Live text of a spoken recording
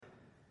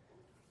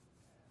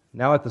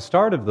Now, at the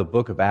start of the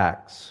book of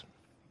Acts,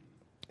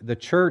 the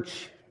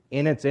church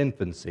in its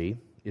infancy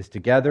is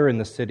together in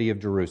the city of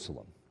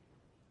Jerusalem.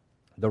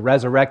 The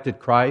resurrected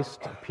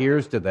Christ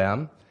appears to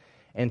them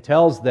and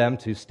tells them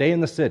to stay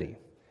in the city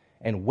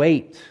and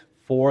wait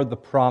for the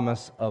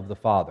promise of the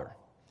Father.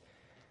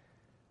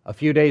 A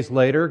few days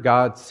later,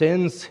 God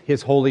sends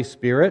His Holy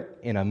Spirit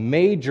in a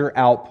major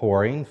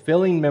outpouring,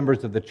 filling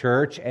members of the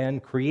church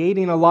and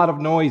creating a lot of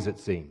noise, it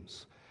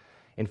seems.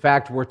 In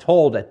fact, we're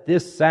told at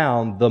this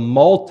sound, the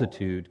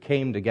multitude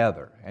came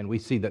together. And we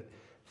see that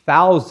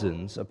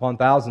thousands upon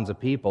thousands of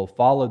people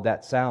followed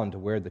that sound to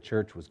where the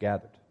church was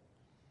gathered.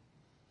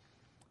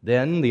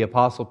 Then the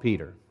Apostle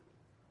Peter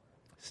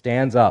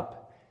stands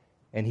up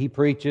and he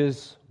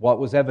preaches what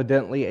was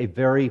evidently a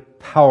very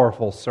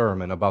powerful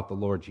sermon about the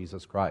Lord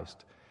Jesus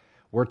Christ.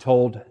 We're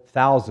told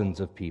thousands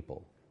of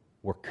people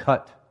were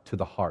cut to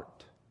the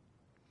heart.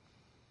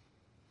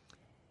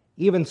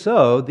 Even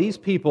so, these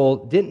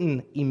people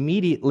didn't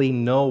immediately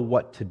know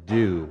what to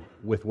do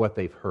with what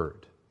they've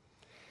heard.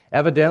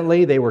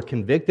 Evidently, they were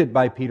convicted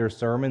by Peter's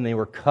sermon. They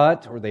were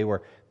cut or they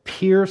were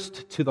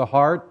pierced to the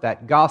heart.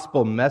 That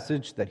gospel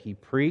message that he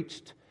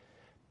preached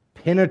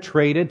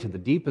penetrated to the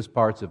deepest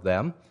parts of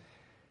them.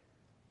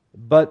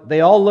 But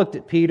they all looked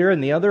at Peter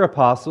and the other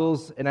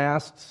apostles and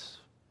asked,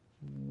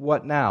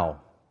 what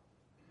now?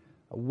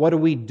 What do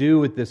we do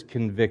with this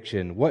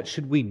conviction? What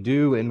should we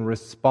do in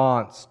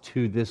response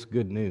to this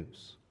good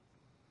news?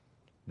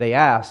 They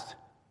asked,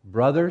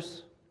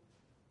 brothers,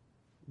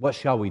 what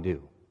shall we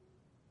do?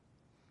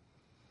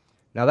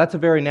 Now that's a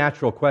very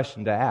natural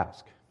question to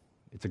ask.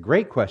 It's a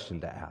great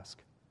question to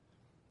ask.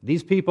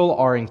 These people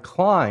are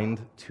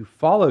inclined to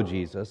follow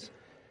Jesus,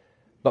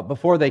 but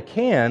before they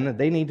can,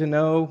 they need to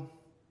know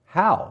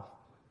how.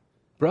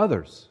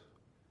 Brothers,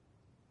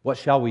 what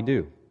shall we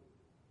do?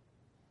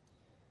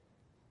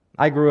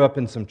 I grew up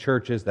in some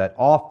churches that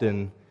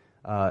often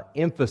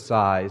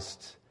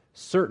emphasized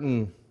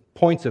certain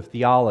points of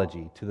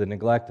theology to the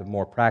neglect of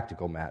more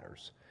practical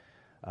matters.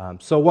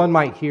 So one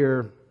might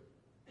hear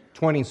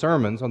 20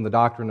 sermons on the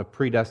doctrine of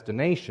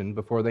predestination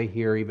before they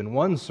hear even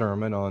one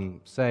sermon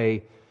on,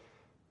 say,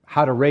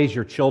 how to raise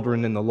your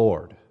children in the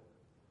Lord.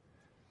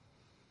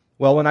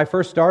 Well, when I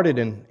first started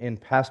in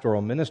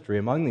pastoral ministry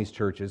among these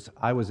churches,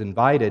 I was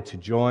invited to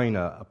join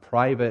a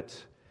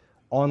private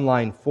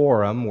online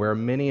forum where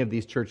many of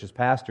these churches'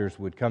 pastors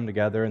would come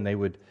together and they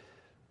would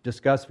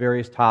discuss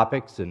various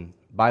topics and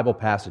Bible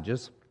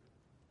passages.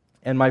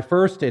 And my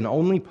first and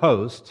only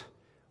post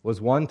was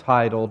one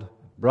titled,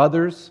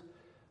 Brothers,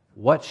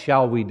 What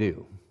Shall We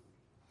Do?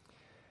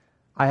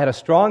 I had a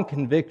strong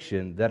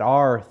conviction that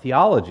our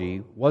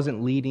theology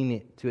wasn't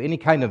leading to any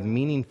kind of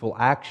meaningful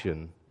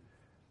action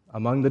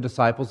among the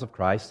disciples of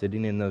Christ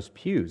sitting in those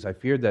pews. I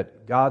feared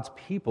that God's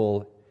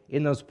people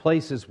in those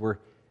places were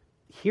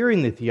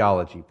hearing the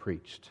theology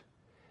preached.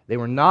 They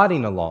were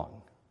nodding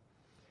along.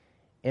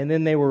 And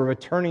then they were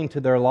returning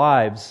to their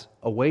lives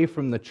away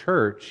from the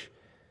church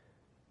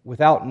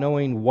without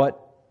knowing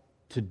what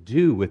to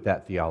do with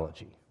that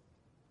theology,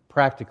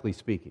 practically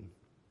speaking.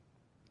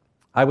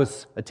 I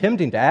was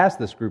attempting to ask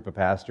this group of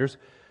pastors,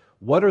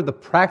 what are the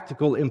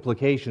practical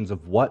implications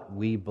of what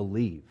we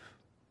believe?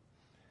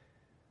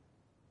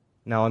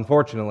 Now,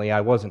 unfortunately, I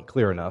wasn't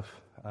clear enough.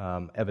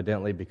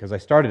 Evidently, because I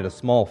started a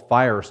small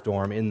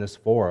firestorm in this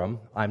forum.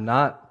 I'm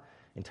not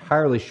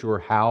entirely sure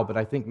how, but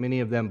I think many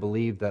of them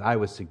believed that I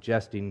was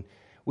suggesting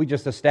we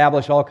just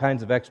establish all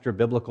kinds of extra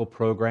biblical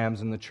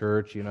programs in the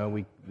church. You know,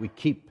 we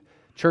keep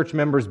church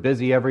members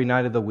busy every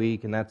night of the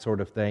week and that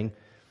sort of thing.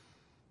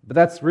 But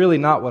that's really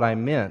not what I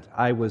meant.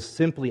 I was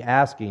simply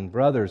asking,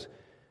 brothers,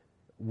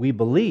 we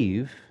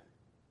believe,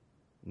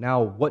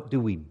 now what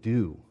do we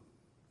do?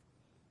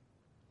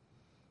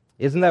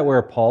 Isn't that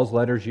where Paul's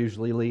letters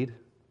usually lead?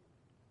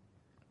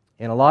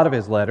 In a lot of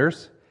his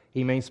letters,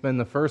 he may spend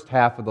the first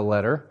half of the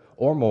letter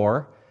or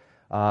more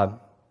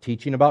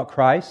teaching about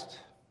Christ,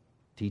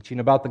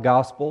 teaching about the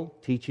gospel,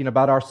 teaching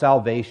about our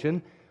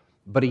salvation,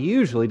 but he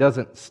usually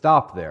doesn't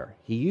stop there.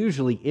 He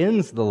usually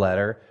ends the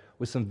letter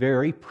with some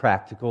very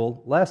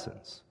practical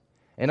lessons.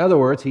 In other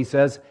words, he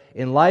says,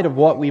 in light of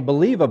what we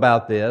believe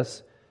about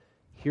this,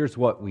 here's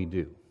what we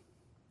do.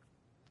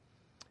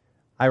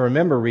 I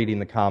remember reading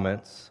the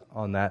comments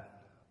on that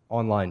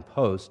online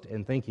post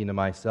and thinking to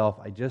myself,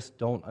 I just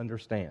don't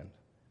understand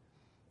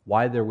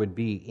why there would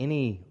be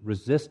any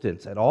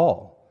resistance at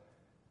all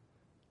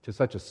to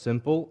such a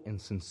simple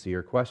and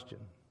sincere question.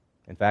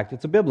 In fact,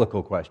 it's a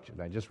biblical question.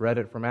 I just read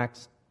it from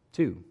Acts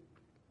 2.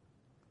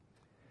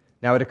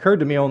 Now, it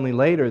occurred to me only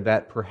later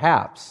that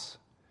perhaps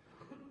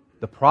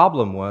the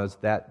problem was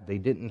that they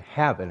didn't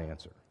have an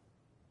answer.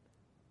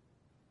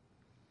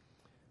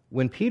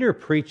 When Peter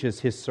preaches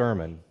his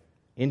sermon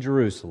in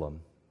Jerusalem,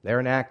 there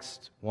in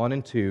Acts 1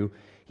 and 2,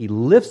 he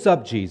lifts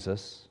up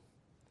Jesus,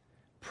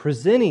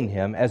 presenting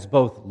him as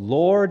both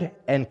Lord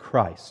and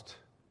Christ.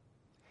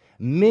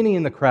 Many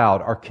in the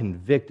crowd are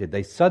convicted.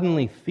 They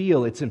suddenly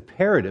feel it's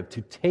imperative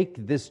to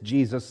take this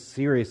Jesus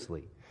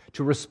seriously,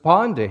 to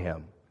respond to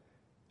him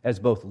as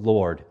both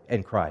Lord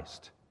and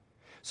Christ.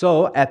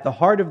 So, at the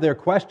heart of their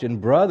question,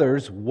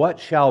 brothers, what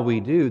shall we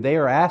do? They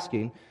are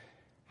asking,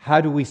 how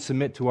do we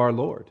submit to our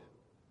Lord?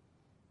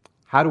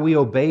 How do we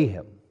obey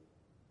Him?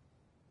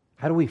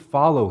 How do we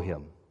follow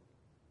Him?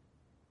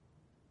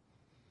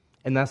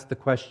 And that's the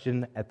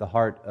question at the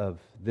heart of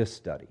this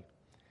study.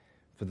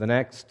 For the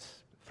next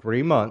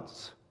 3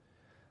 months,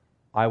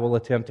 I will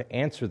attempt to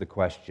answer the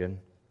question,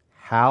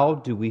 how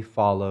do we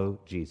follow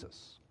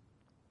Jesus?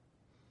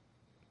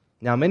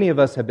 Now, many of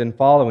us have been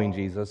following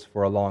Jesus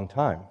for a long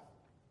time.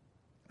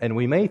 And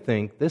we may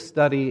think this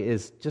study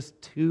is just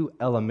too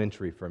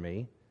elementary for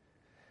me.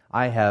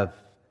 I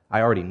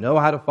already know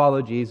how to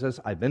follow Jesus.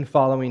 I've been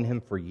following Him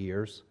for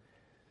years.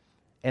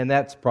 And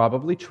that's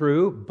probably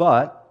true,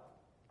 but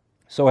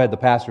so had the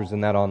pastors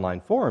in that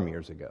online forum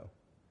years ago.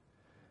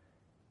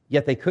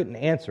 Yet they couldn't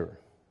answer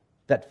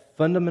that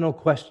fundamental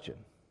question,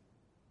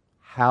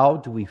 how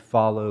do we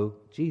follow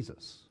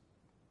Jesus?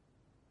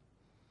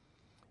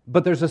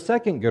 But there's a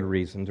second good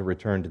reason to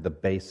return to the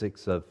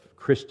basics of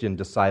Christian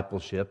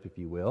discipleship, if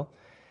you will.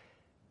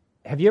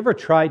 Have you ever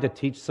tried to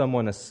teach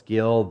someone a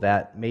skill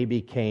that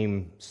maybe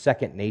came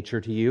second nature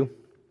to you?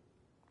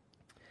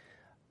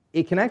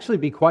 It can actually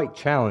be quite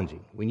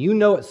challenging when you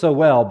know it so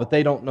well, but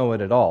they don't know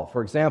it at all.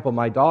 For example,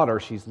 my daughter,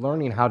 she's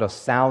learning how to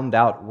sound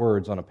out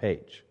words on a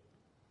page.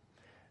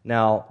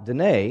 Now,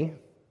 Danae,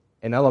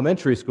 an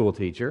elementary school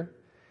teacher,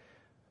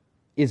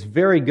 is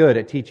very good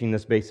at teaching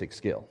this basic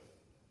skill.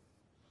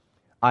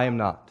 I am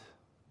not.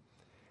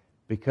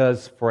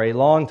 Because for a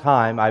long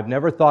time, I've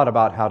never thought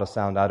about how to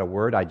sound out a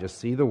word. I just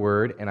see the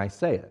word and I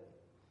say it.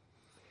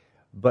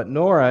 But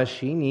Nora,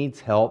 she needs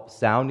help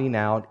sounding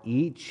out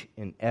each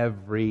and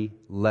every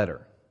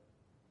letter.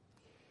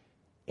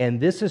 And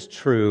this is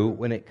true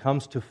when it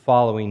comes to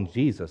following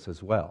Jesus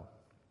as well.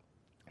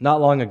 Not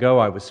long ago,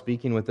 I was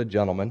speaking with a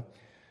gentleman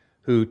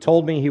who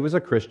told me he was a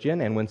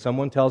Christian, and when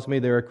someone tells me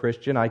they're a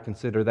Christian, I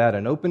consider that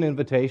an open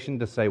invitation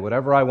to say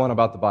whatever I want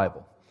about the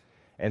Bible.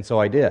 And so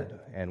I did,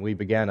 and we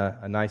began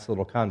a nice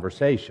little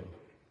conversation.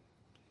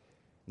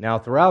 Now,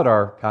 throughout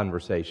our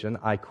conversation,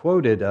 I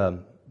quoted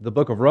the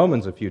book of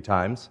Romans a few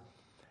times,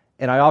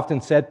 and I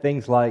often said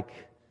things like,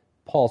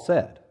 Paul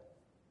said,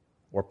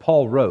 or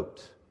Paul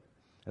wrote,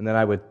 and then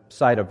I would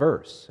cite a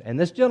verse. And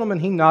this gentleman,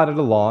 he nodded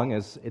along,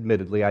 as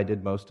admittedly I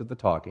did most of the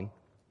talking.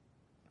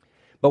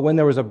 But when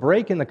there was a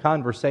break in the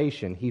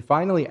conversation, he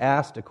finally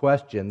asked a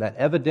question that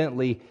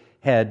evidently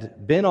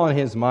had been on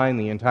his mind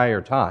the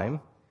entire time.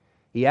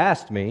 He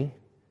asked me,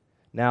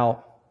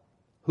 now,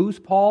 who's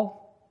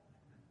Paul?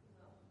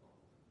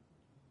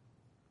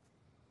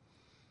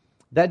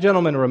 That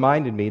gentleman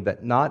reminded me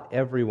that not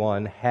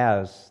everyone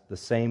has the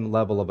same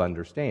level of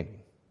understanding.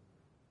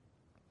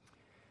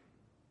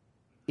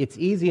 It's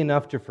easy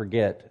enough to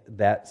forget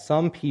that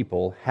some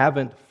people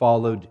haven't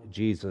followed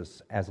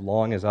Jesus as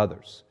long as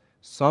others.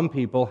 Some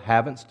people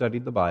haven't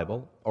studied the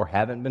Bible or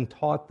haven't been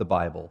taught the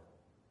Bible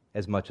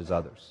as much as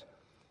others.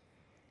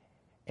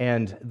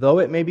 And though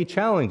it may be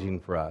challenging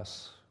for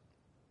us,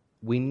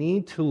 we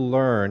need to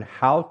learn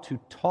how to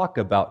talk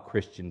about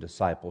Christian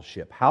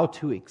discipleship, how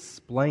to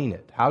explain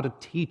it, how to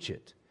teach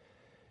it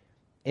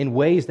in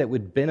ways that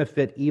would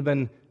benefit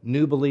even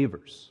new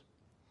believers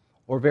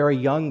or very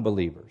young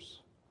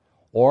believers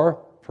or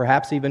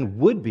perhaps even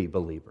would-be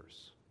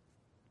believers.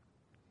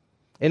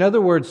 In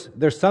other words,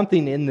 there's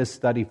something in this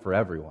study for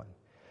everyone.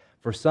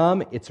 For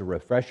some, it's a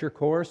refresher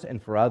course,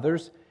 and for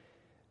others,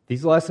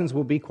 these lessons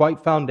will be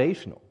quite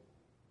foundational.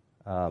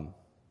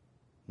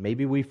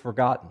 Maybe we've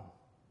forgotten.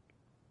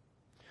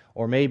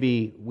 Or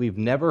maybe we've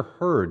never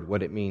heard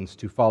what it means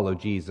to follow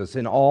Jesus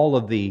in all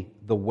of the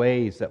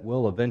ways that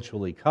we'll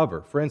eventually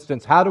cover. For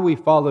instance, how do we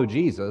follow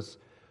Jesus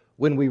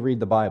when we read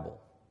the Bible?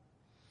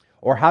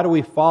 Or how do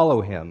we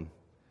follow Him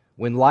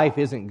when life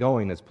isn't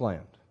going as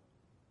planned?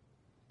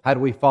 How do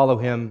we follow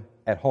Him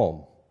at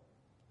home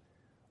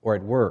or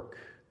at work?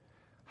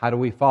 How do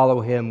we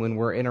follow Him when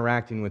we're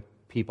interacting with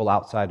people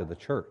outside of the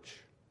church?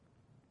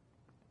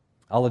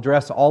 I'll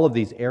address all of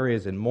these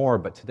areas and more,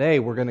 but today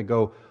we're going to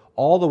go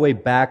all the way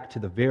back to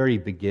the very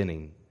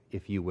beginning,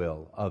 if you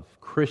will, of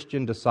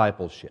Christian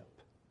discipleship.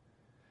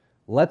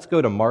 Let's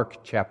go to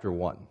Mark chapter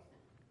 1.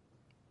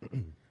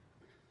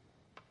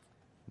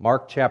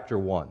 Mark chapter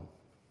 1.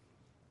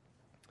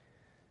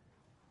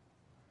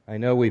 I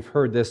know we've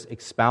heard this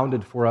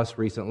expounded for us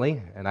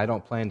recently, and I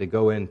don't plan to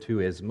go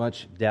into as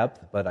much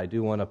depth, but I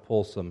do want to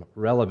pull some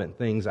relevant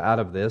things out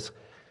of this.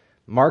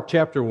 Mark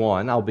chapter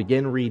 1, I'll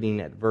begin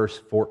reading at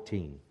verse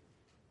 14.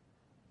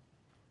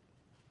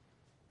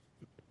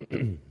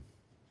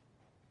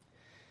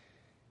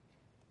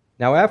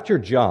 Now after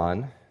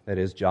John, that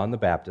is John the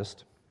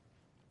Baptist,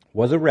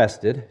 was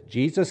arrested,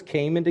 Jesus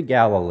came into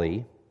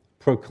Galilee,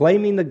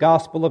 proclaiming the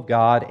gospel of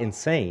God and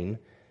saying,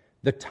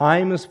 "The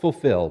time is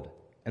fulfilled,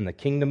 and the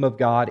kingdom of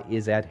God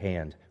is at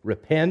hand.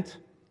 Repent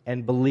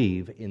and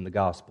believe in the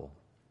gospel."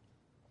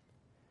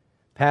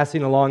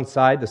 Passing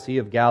alongside the Sea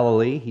of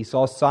Galilee, he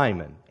saw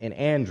Simon and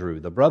Andrew,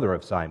 the brother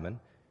of Simon,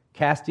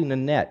 casting a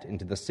net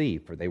into the sea,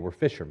 for they were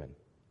fishermen.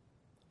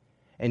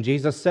 And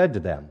Jesus said to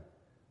them,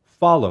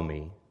 "Follow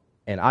me,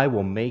 and I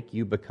will make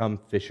you become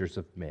fishers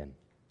of men."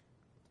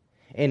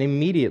 And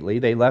immediately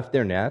they left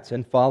their nets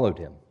and followed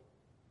him.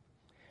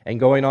 And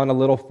going on a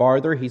little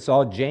farther, he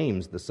saw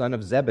James, the son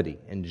of Zebedee,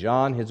 and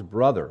John, his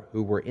brother,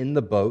 who were in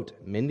the boat,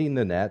 mending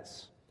the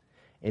nets.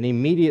 And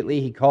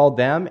immediately he called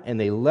them, and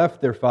they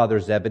left their father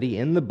Zebedee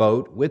in the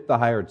boat with the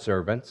hired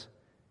servants,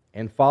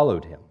 and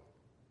followed him.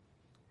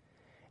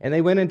 And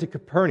they went into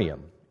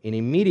Capernaum, and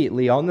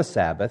immediately on the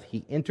Sabbath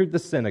he entered the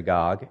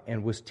synagogue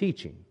and was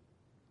teaching.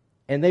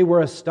 And they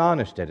were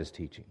astonished at his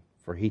teaching,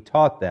 for he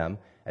taught them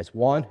as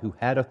one who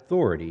had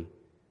authority,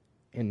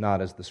 and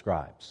not as the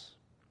scribes.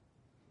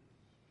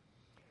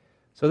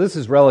 So this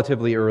is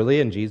relatively early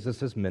in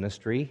Jesus'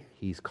 ministry.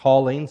 He's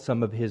calling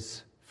some of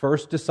his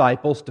first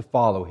disciples to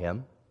follow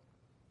him.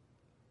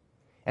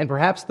 And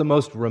perhaps the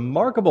most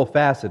remarkable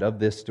facet of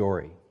this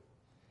story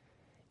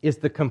is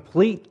the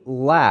complete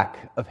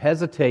lack of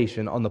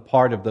hesitation on the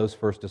part of those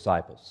first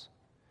disciples.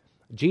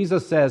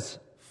 Jesus says,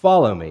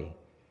 "Follow me,"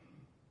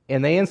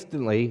 and they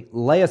instantly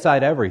lay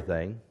aside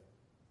everything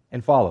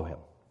and follow him.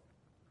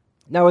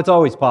 Now, it's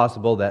always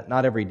possible that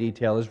not every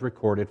detail is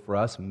recorded for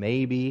us.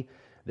 Maybe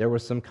there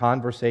was some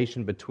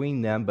conversation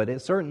between them, but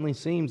it certainly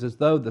seems as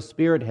though the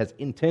Spirit has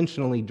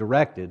intentionally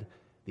directed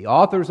the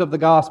authors of the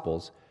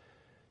Gospels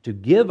to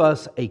give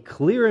us a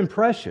clear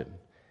impression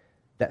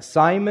that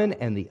Simon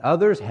and the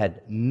others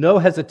had no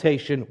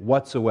hesitation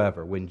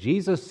whatsoever. When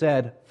Jesus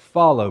said,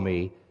 "Follow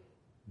me,"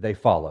 they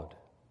followed.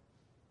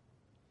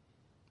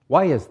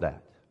 Why is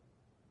that?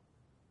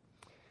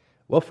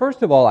 Well,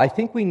 first of all, I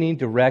think we need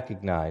to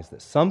recognize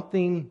that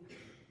something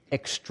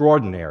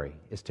extraordinary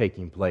is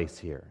taking place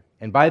here.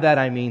 And by that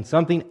I mean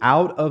something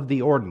out of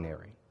the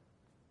ordinary.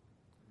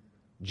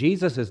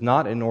 Jesus is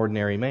not an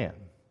ordinary man.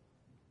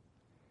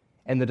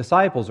 And the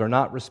disciples are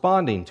not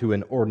responding to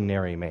an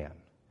ordinary man.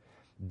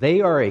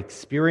 They are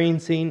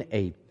experiencing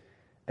a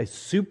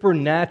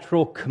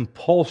supernatural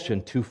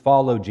compulsion to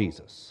follow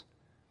Jesus.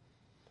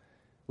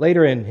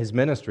 Later in his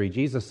ministry,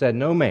 Jesus said,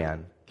 "No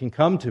man can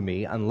come to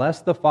me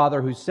unless the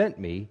Father who sent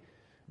me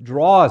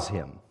draws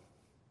him."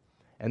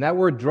 And that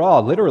word draw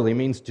literally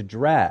means to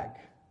drag.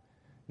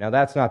 Now,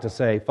 that's not to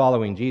say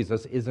following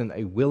Jesus isn't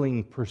a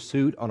willing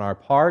pursuit on our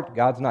part.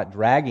 God's not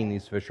dragging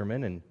these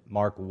fishermen in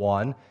Mark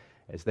 1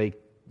 as they,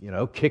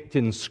 kicked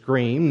and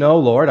screamed, "No,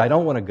 Lord, I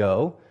don't want to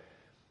go."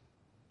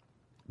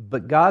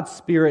 But God's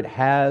Spirit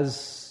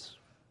has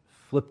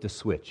flipped a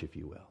switch, if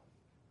you will.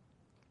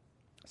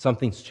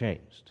 Something's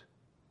changed.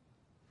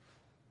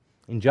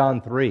 In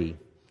John 3,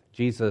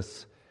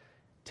 Jesus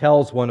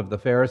tells one of the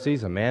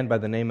Pharisees, a man by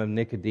the name of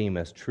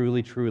Nicodemus,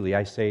 "Truly, truly,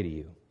 I say to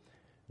you,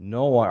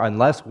 no one,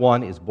 unless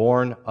one is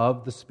born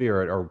of the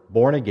Spirit or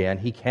born again,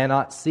 he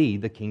cannot see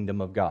the kingdom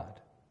of God."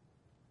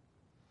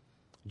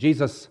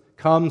 Jesus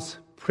comes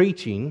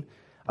preaching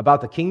about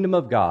the kingdom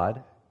of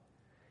God,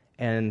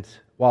 and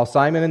while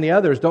Simon and the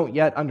others don't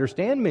yet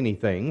understand many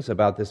things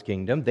about this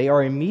kingdom, they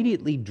are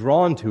immediately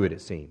drawn to it, it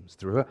seems.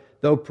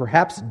 Though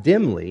perhaps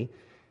dimly,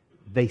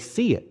 they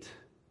see it,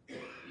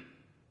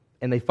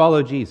 and they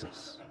follow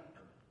Jesus.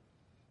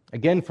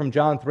 Again, from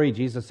John 3,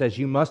 Jesus says,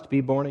 "You must be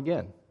born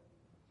again.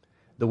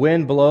 The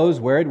wind blows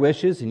where it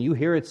wishes, and you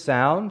hear its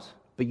sound,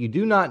 but you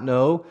do not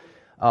know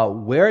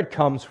where it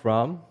comes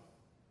from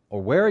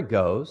or where it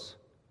goes.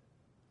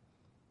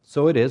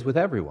 So it is with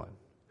everyone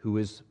who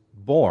is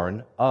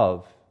born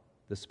of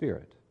the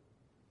Spirit."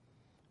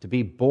 To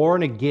be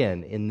born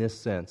again in this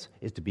sense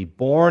is to be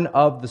born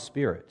of the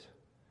Spirit.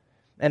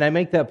 And I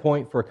make that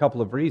point for a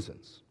couple of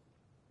reasons.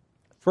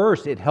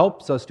 First, it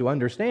helps us to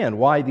understand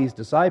why these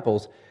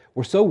disciples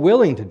were so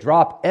willing to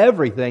drop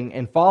everything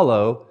and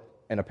follow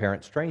an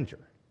apparent stranger.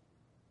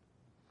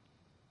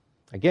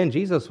 Again,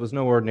 Jesus was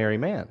no ordinary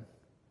man.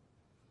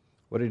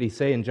 What did he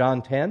say in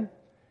John 10?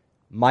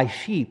 "My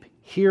sheep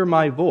hear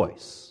my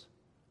voice,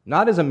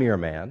 not as a mere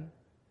man,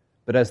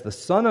 but as the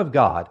Son of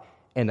God,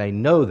 and I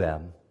know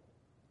them,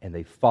 and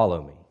they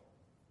follow me."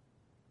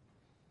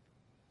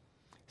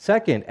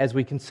 Second, as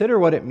we consider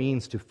what it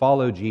means to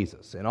follow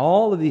Jesus in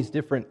all of these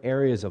different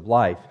areas of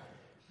life,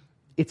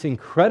 it's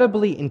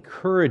incredibly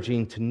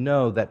encouraging to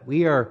know that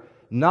we are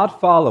not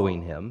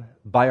following him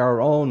by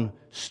our own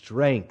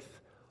strength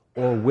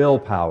or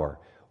willpower.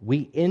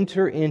 We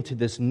enter into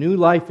this new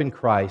life in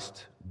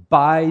Christ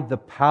by the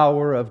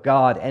power of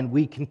God, and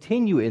we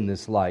continue in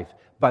this life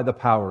by the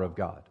power of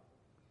God.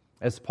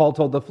 As Paul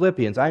told the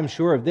Philippians, "I am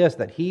sure of this,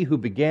 that he who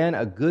began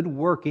a good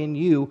work in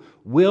you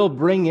will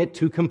bring it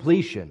to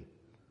completion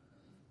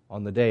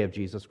on the day of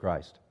Jesus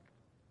Christ."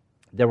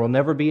 There will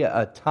never be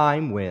a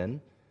time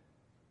when,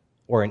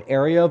 or an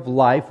area of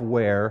life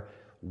where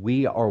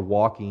we are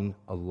walking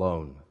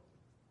alone.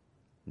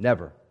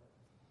 Never.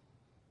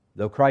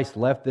 Though Christ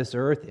left this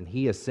earth and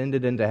he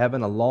ascended into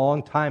heaven a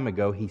long time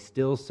ago, he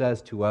still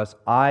says to us,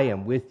 "I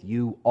am with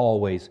you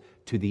always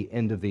to the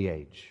end of the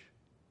age."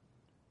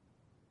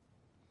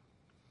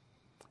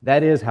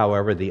 That is,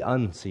 however, the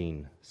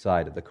unseen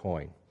side of the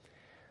coin.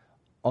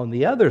 On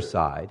the other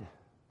side,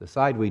 the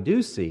side we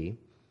do see,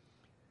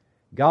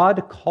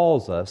 God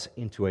calls us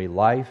into a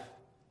life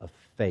of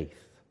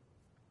faith.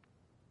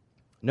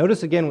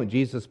 Notice again what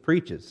Jesus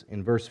preaches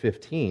in verse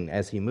 15.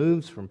 As he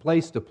moves from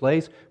place to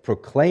place,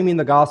 proclaiming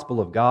the gospel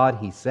of God,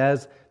 he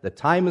says, the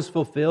time is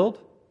fulfilled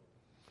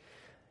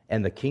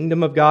and the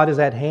kingdom of God is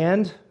at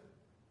hand.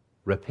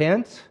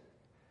 Repent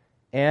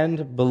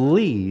and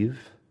believe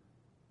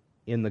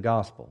in the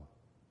gospel.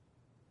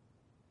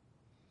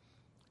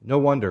 No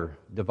wonder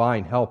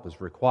divine help is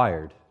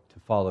required to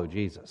follow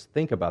Jesus.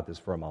 Think about this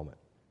for a moment.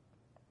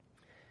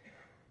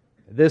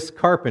 This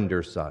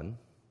carpenter's son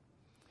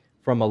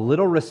from a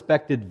little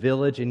respected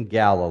village in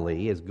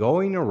Galilee is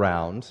going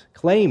around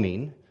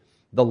claiming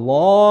the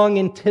long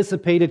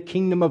anticipated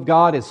kingdom of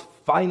God is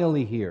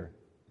finally here.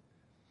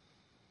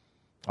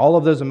 All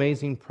of those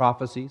amazing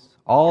prophecies,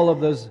 all of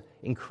those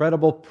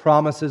incredible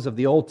promises of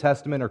the Old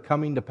Testament are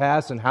coming to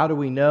pass. And how do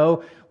we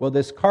know? Well,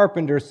 this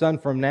carpenter's son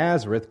from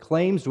Nazareth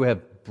claims to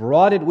have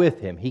brought it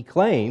with him. He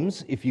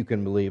claims, if you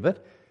can believe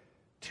it,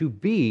 to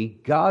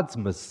be God's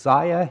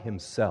Messiah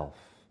himself.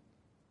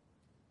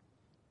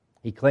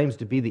 He claims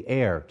to be the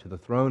heir to the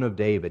throne of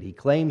David. He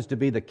claims to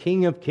be the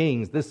King of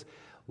Kings. This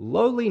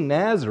lowly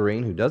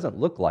Nazarene, who doesn't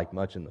look like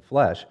much in the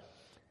flesh,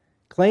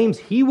 claims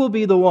he will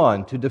be the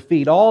one to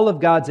defeat all of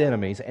God's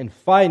enemies and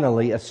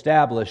finally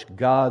establish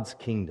God's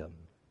kingdom.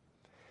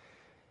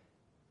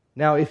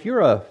 Now, if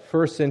you're a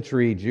first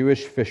century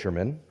Jewish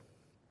fisherman,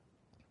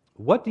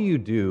 what do you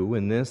do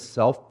when this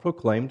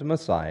self-proclaimed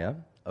Messiah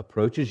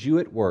approaches you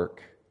at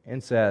work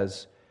and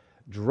says,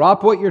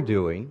 drop what you're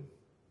doing,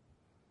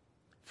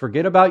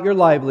 forget about your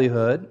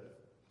livelihood.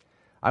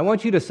 I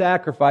want you to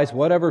sacrifice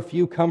whatever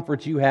few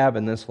comforts you have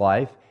in this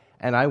life,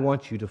 and I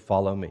want you to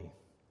follow me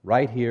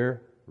right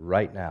here,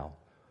 right now.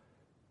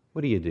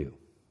 What do?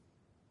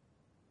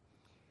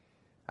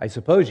 I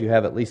suppose you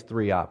have at least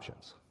three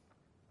options.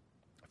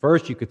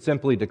 First, you could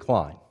simply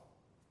decline.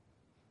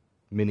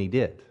 Many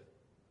did.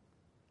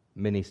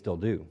 Many still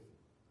do.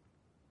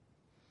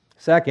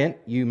 Second,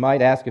 you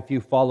might ask a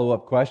few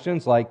follow-up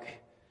questions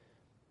like,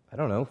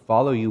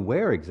 follow you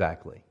where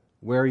exactly?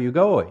 Where are you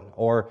going?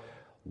 Or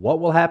what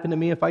will happen to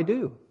me if I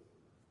do?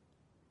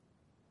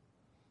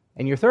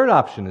 And your third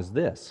option is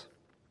this: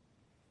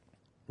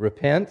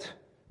 repent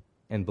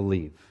and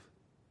believe.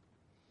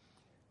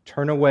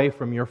 Turn away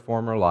from your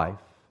former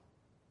life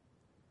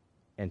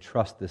and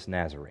trust this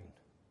Nazarene.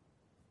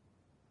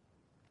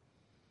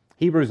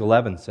 Hebrews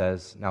 11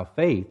 says, now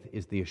faith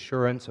is the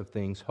assurance of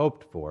things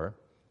hoped for,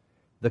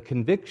 the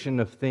conviction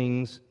of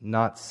things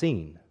not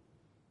seen.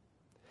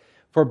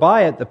 For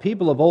by it the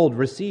people of old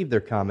received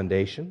their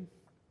commendation.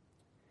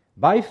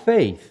 By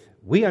faith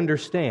we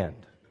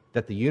understand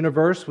that the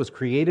universe was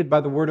created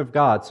by the Word of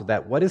God, so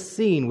that what is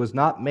seen was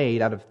not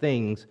made out of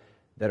things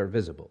that are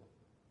visible.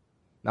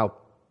 Now,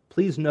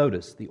 please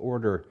notice the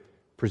order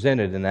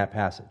presented in that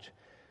passage.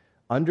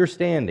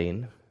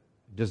 Understanding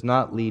does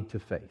not lead to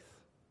faith.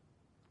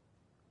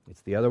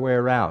 It's the other way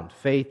around.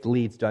 Faith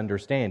leads to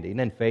understanding,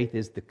 and faith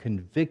is the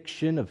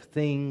conviction of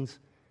things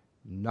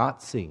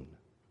not seen.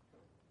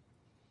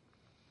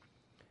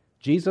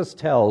 Jesus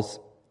tells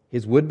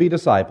his would-be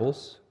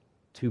disciples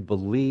to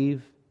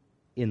believe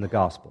in the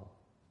gospel.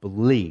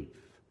 Believe.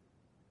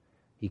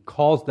 He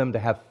calls them to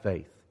have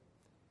faith.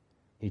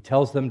 He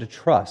tells them to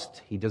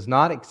trust. He does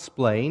not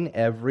explain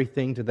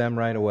everything to them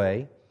right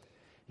away.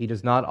 He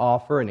does not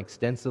offer an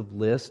extensive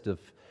list of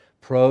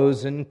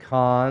pros and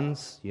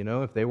cons,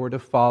 if they were to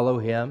follow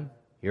him.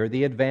 Here are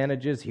the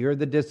advantages, here are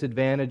the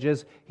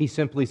disadvantages. He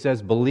simply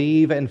says,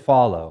 believe and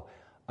follow.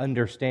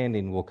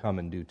 Understanding will come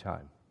in due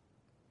time.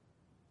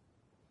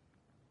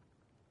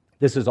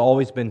 This has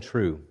always been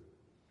true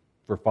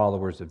for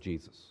followers of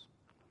Jesus.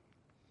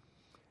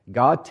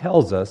 God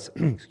tells us,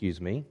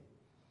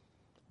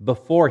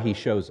 before he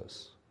shows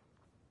us.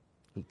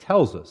 He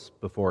tells us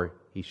before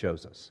he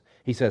shows us.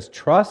 He says,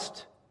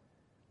 trust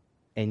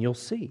and you'll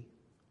see.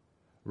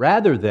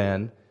 Rather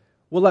than,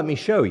 well, let me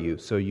show you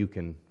so you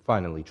can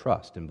finally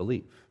trust and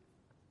believe.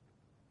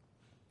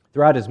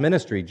 Throughout his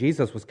ministry,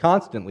 Jesus was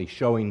constantly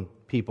showing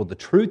people the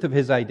truth of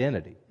his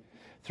identity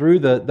through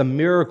the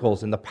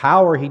miracles and the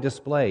power he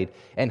displayed.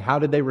 And how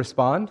did they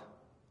respond?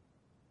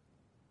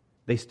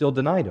 They still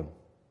denied him.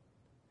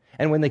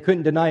 And when they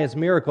couldn't deny his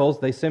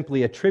miracles, they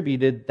simply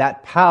attributed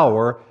that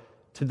power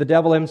to the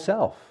devil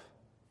himself.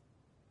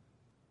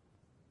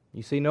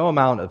 You see, no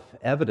amount of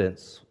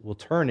evidence will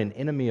turn an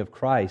enemy of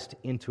Christ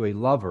into a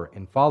lover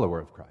and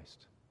follower of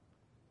Christ.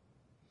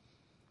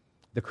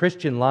 The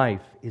Christian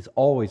life is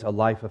always a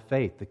life of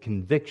faith, the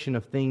conviction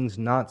of things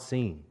not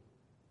seen.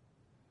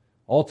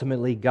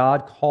 Ultimately,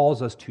 God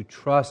calls us to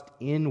trust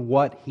in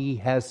what he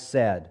has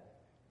said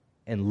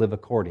and live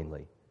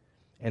accordingly.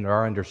 And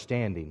our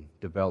understanding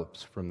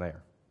develops from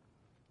there.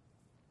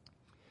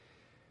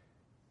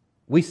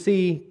 We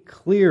see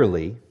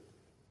clearly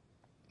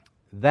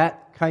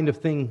that kind of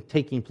thing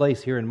taking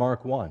place here in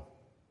Mark 1.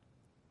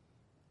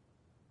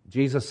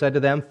 Jesus said to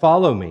them,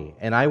 follow me,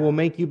 and I will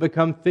make you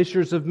become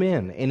fishers of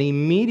men. And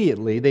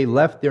immediately they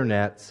left their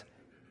nets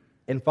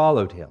and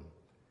followed him.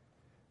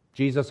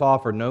 Jesus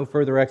offered no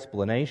further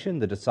explanation.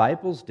 The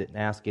disciples didn't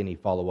ask any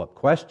follow-up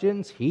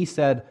questions. He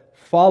said,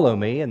 follow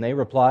me, and they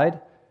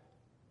replied,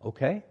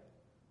 okay.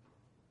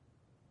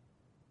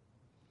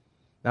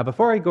 Now,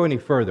 before I go any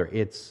further,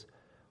 it's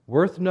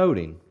worth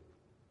noting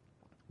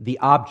the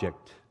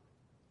object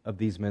of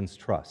these men's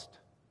trust.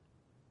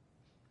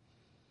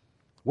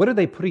 What are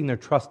they putting their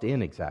trust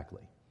in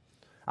exactly?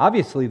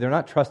 Obviously, they're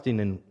not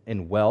trusting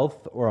in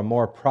wealth or a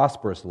more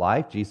prosperous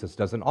life. Jesus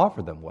doesn't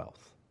offer them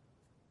wealth.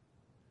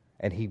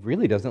 And he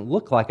really doesn't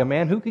look like a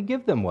man who could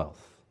give them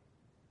wealth.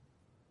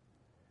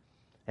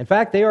 In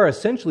fact, they are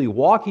essentially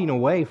walking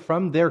away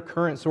from their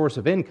current source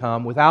of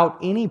income without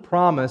any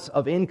promise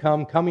of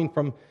income coming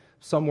from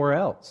somewhere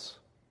else.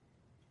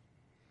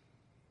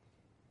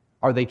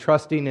 Are they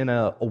trusting in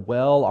a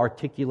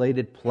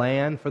well-articulated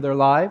plan for their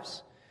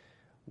lives?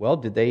 Well,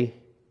 did they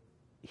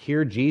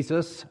hear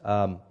Jesus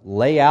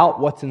lay out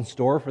what's in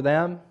store for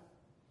them,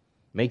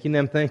 making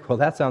them think, well,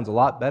 that sounds a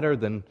lot better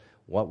than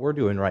what we're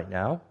doing right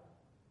now?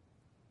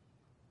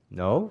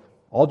 No.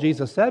 All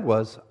Jesus said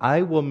was,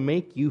 I will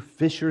make you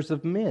fishers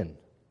of men.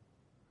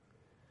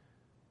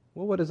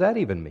 Well, what does that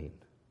even mean?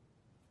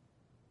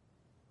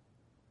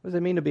 What does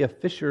it mean to be a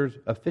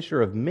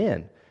fisher of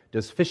men?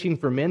 Does fishing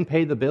for men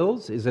pay the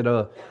bills? Is it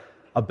a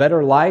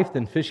better life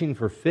than fishing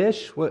for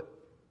fish? What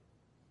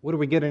are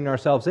we getting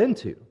ourselves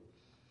into?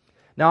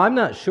 Now, I'm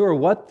not sure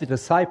what the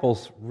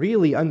disciples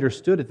really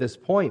understood at this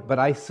point, but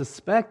I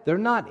suspect they're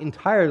not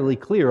entirely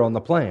clear on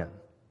the plan.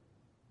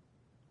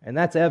 And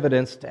that's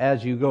evidenced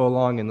as you go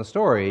along in the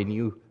story and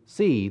you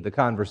see the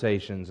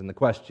conversations and the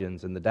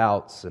questions and the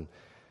doubts. And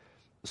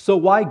so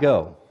why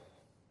go?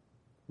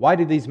 Why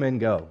did these men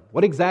go?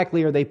 What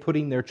exactly are they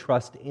putting their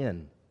trust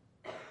in?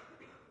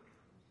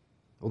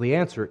 Well, the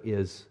answer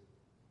is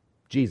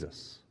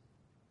Jesus.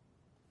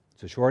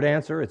 It's a short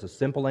answer, it's a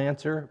simple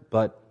answer,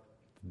 but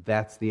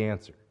that's the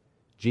answer.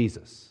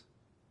 Jesus.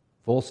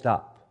 Full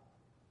stop.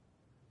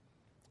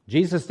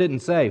 Jesus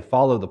didn't say,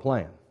 follow the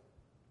plan.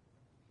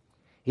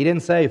 He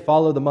didn't say,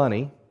 follow the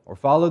money, or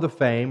follow the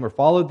fame, or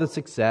follow the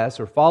success,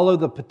 or follow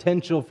the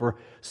potential for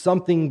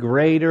something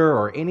greater,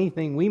 or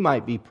anything we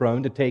might be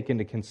prone to take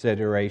into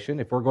consideration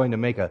if we're going to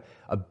make a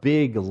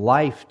big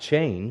life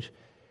change.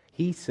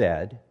 He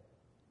said,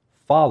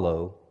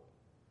 follow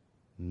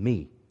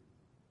me.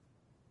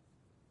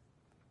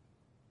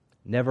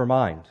 Never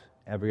mind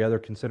every other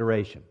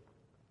consideration.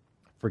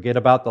 Forget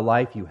about the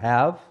life you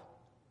have.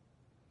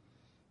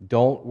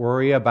 Don't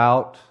worry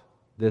about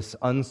this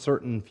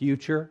uncertain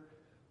future.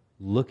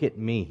 Look at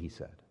me, he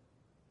said.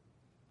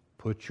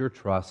 Put your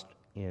trust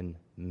in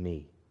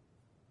me.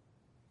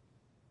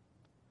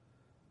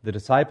 The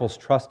disciples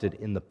trusted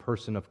in the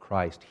person of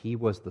Christ. He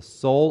was the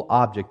sole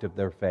object of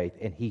their faith,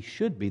 and he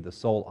should be the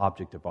sole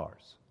object of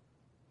ours.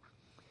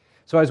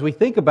 So as we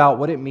think about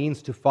what it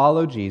means to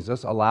follow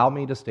Jesus, allow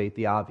me to state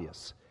the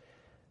obvious.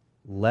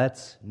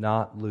 Let's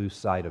not lose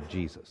sight of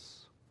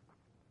Jesus.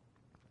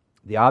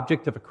 The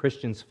object of a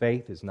Christian's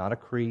faith is not a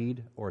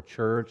creed or a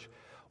church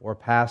or a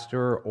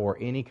pastor or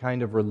any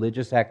kind of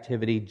religious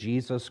activity.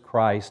 Jesus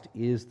Christ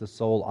is the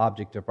sole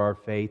object of our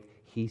faith.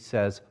 He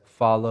says,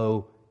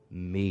 follow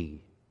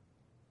me.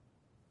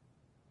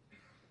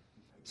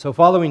 So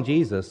following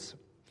Jesus,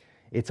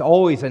 it's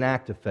always an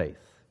act of faith.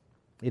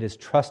 It is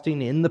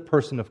trusting in the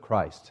person of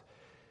Christ.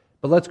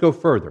 But let's go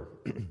further.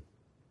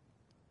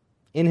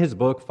 In his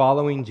book,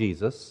 Following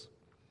Jesus,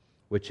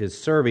 which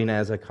is serving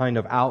as a kind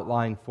of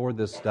outline for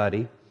this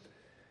study,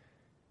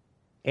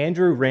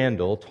 Andrew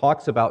Randall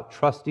talks about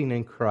trusting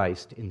in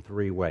Christ in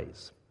three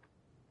ways.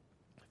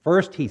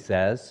 First, he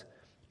says,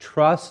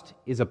 trust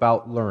is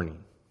about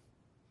learning.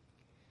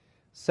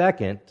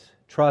 Second,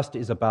 trust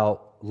is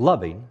about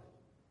loving.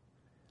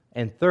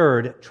 And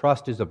third,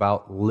 trust is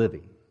about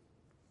living.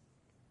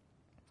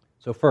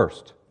 So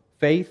first,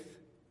 faith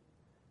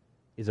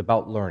is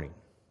about learning.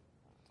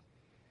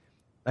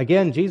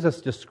 Again,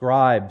 Jesus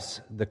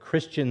describes the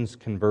Christian's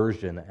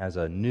conversion as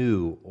a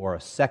new or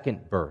a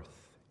second birth.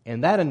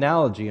 And that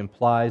analogy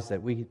implies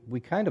that we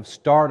kind of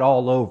start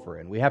all over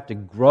and we have to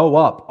grow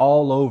up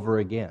all over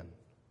again.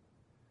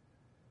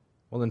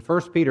 Well, in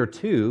 1 Peter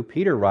 2,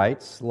 Peter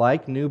writes,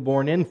 like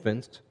newborn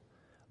infants,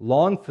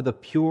 long for the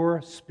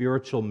pure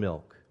spiritual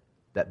milk,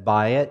 that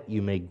by it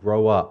you may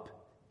grow up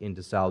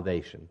into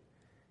salvation,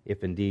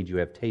 if indeed you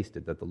have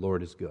tasted that the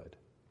Lord is good.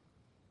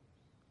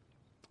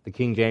 The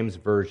King James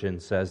Version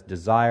says,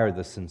 desire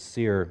the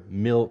sincere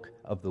milk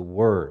of the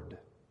Word.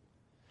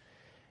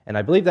 And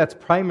I believe that's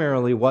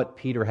primarily what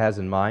Peter has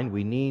in mind.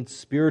 We need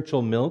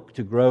spiritual milk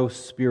to grow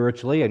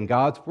spiritually, and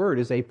God's Word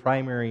is a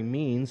primary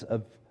means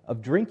of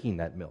drinking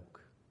that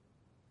milk.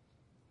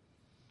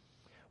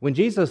 When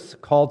Jesus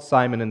called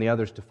Simon and the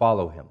others to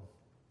follow him,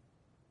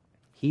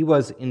 he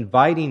was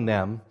inviting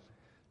them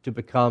to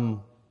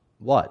become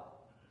what?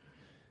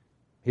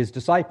 His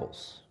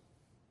disciples.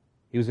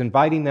 He was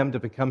inviting them to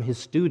become his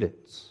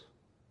students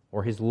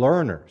or his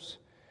learners.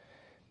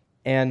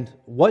 And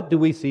what do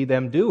we see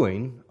them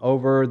doing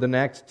over the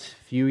next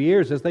few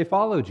years as they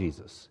follow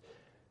Jesus?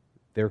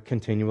 They're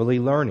continually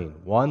learning.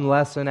 One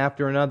lesson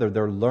after another,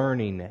 they're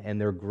learning and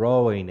they're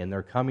growing and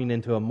they're coming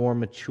into a more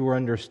mature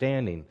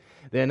understanding.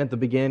 Then at the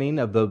beginning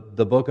of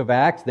the book of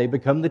Acts, they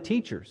become the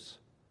teachers.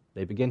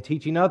 They begin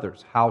teaching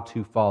others how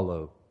to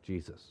follow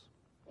Jesus.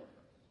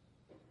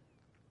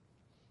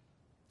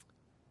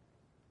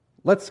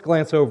 Let's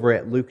glance over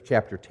at Luke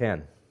chapter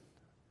 10.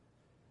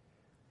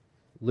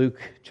 Luke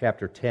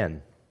chapter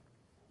 10.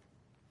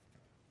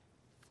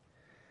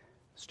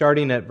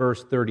 Starting at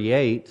verse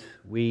 38,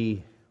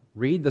 we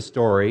read the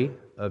story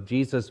of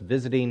Jesus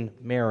visiting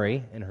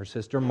Mary and her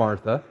sister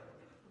Martha.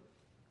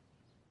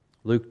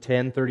 Luke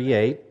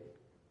 10:38.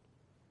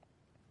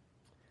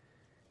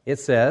 It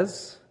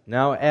says,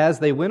 "Now as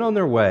they went on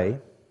their way,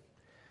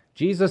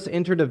 Jesus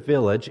entered a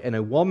village, and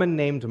a woman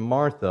named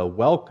Martha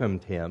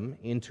welcomed him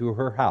into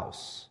her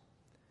house.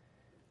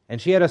 And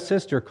she had a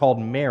sister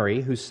called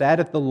Mary, who sat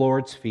at the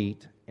Lord's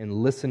feet and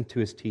listened to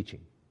his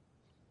teaching.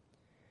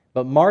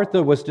 But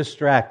Martha was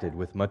distracted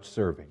with much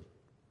serving.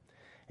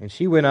 And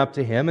she went up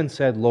to him and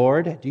said,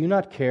 'Lord, do you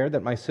not care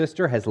that my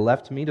sister has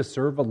left me to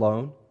serve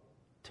alone?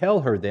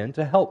 Tell her then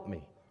to help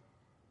me.'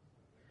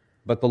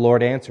 But the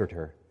Lord answered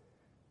her,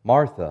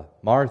 'Martha,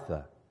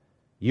 Martha,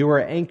 you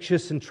are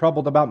anxious and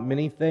troubled about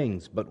many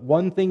things, but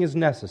one thing is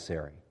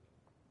necessary.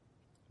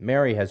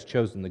 Mary has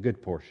chosen the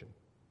good portion,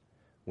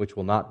 which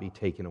will not be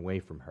taken away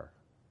from her.'"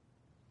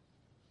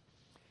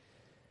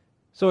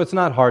 So it's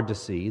not hard to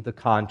see the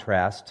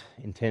contrast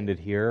intended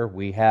here.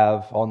 We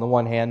have, on the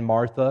one hand,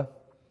 Martha,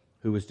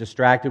 who was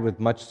distracted with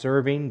much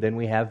serving. Then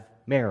we have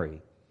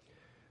Mary,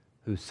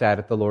 who sat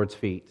at the Lord's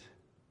feet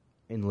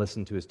and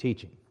listened to his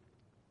teaching.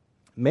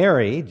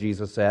 Mary,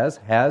 Jesus says,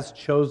 has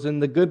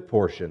chosen the good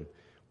portion,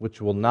 which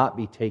will not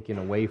be taken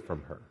away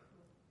from her.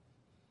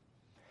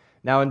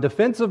 Now, in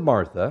defense of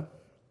Martha,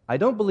 I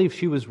don't believe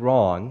she was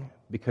wrong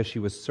because she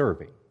was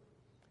serving.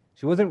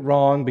 She wasn't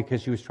wrong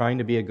because she was trying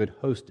to be a good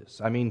hostess.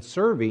 I mean,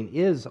 serving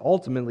is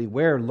ultimately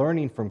where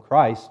learning from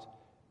Christ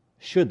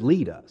should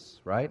lead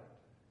us, right?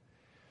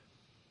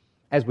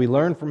 As we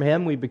learn from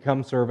him, we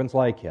become servants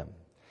like him.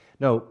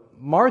 No,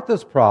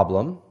 Martha's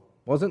problem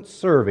wasn't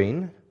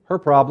serving. Her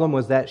problem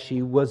was that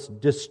she was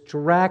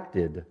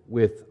distracted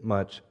with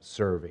much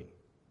serving.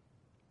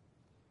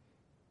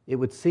 It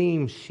would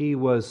seem she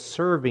was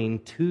serving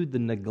to the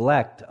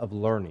neglect of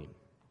learning.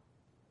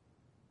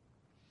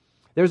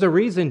 There's a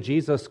reason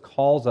Jesus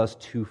calls us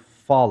to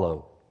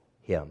follow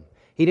him.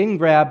 He didn't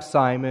grab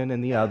Simon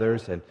and the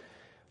others and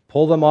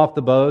pull them off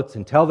the boats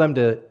and tell them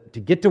to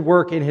get to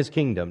work in his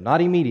kingdom.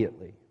 Not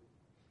immediately.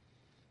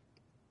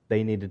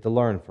 They needed to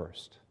learn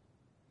first.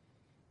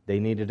 They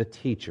needed a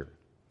teacher.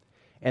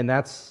 And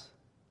that's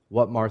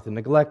what Martha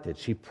neglected.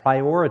 She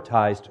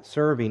prioritized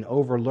serving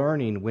over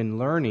learning when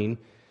learning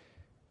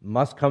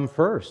must come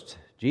first.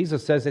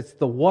 Jesus says it's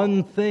the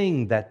one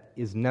thing that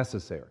is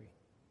necessary.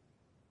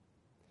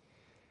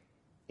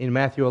 In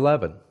Matthew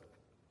 11,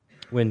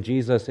 when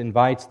Jesus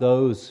invites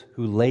those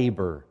who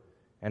labor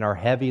and are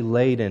heavy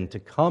laden to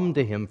come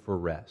to him for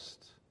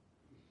rest,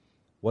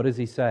 what does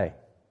he say?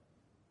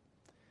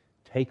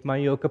 "Take my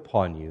yoke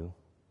upon you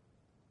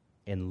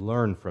and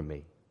learn from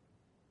me.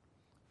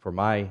 For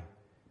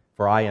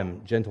I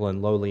am gentle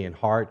and lowly in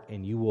heart,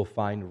 and you will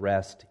find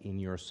rest in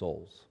your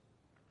souls."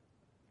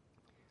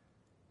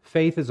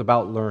 Faith is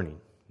about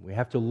learning. We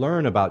have to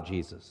learn about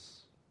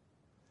Jesus.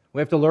 We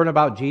have to learn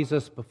about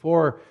Jesus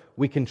before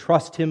we can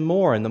trust him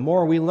more. And the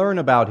more we learn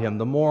about him,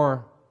 the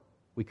more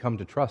we come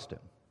to trust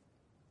him.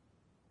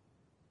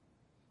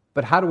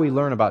 But how do we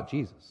learn about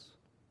Jesus?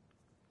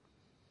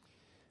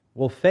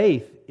 Well,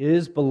 faith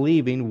is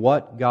believing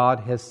what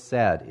God has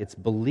said. It's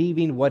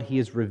believing what he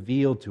has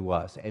revealed to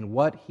us. And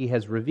what he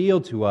has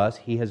revealed to us,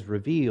 he has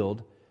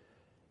revealed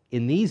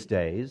in these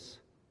days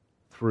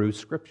through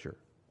Scripture.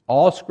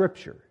 All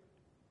Scripture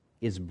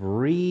is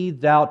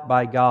breathed out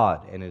by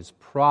God and is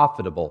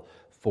profitable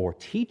for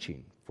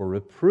teaching, for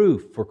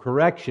reproof, for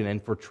correction,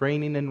 and for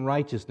training in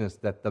righteousness,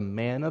 that the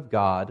man of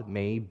God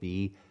may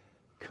be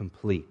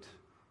complete,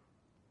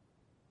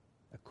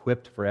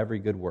 equipped for every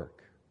good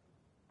work.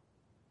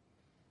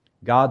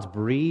 God's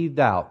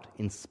breathed out,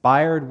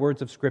 inspired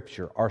words of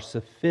Scripture are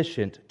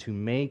sufficient to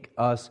make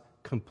us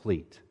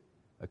complete,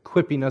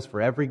 equipping us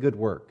for every good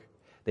work.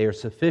 They are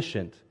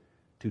sufficient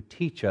to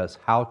teach us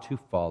how to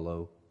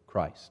follow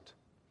Christ.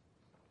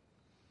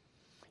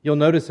 You'll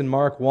notice in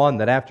Mark 1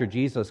 that after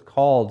Jesus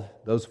called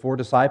those 4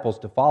 disciples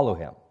to follow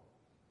him,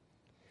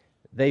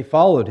 they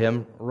followed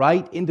him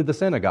right into the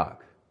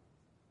synagogue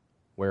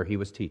where he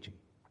was teaching.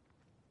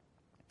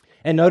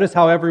 And notice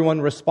how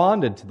everyone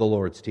responded to the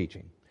Lord's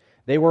teaching.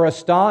 They were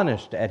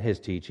astonished at his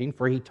teaching,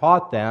 for he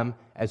taught them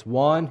as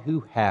one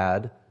who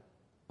had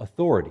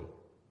authority.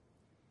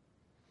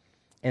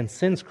 And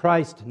since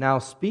Christ now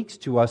speaks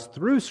to us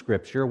through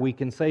Scripture, we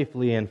can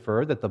safely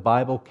infer that the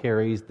Bible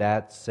carries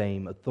that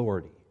same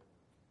authority.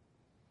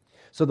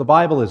 So the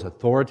Bible is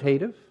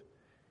authoritative,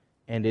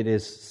 and it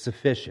is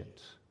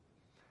sufficient.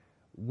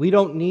 We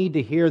don't need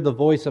to hear the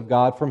voice of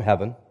God from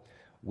heaven.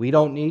 We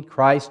don't need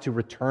Christ to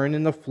return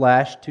in the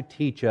flesh to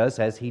teach us,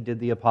 as he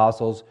did the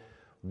apostles.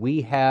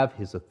 We have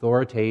his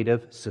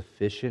authoritative,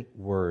 sufficient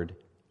word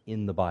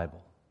in the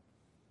Bible.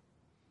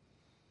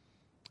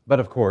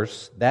 But of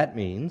course, that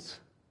means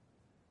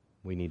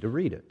we need to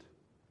read it.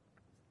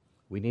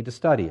 We need to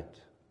study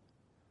it.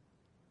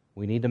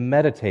 We need to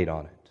meditate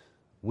on it.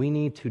 We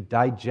need to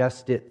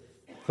digest it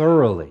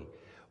thoroughly.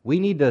 We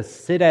need to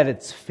sit at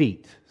its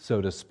feet,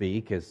 so to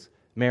speak, as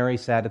Mary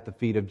sat at the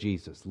feet of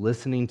Jesus,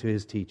 listening to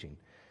his teaching.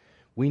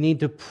 We need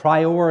to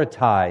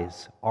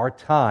prioritize our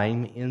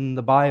time in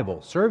the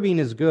Bible. Serving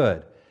is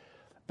good,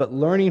 but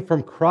learning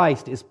from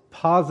Christ is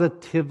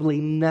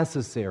positively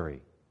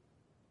necessary.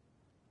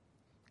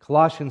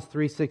 Colossians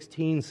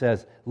 3:16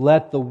 says,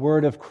 "Let the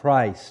word of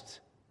Christ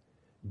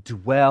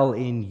dwell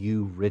in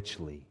you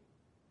richly."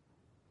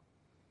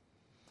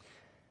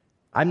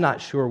 I'm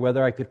not sure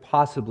whether I could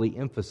possibly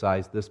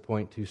emphasize this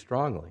point too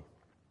strongly.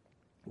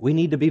 We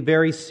need to be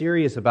very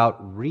serious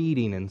about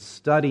reading and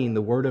studying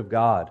the Word of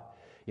God.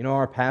 You know,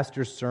 our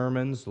pastor's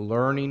sermons,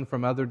 learning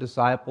from other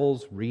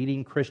disciples,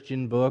 reading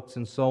Christian books,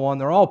 and so on,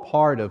 they're all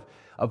part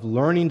of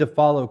learning to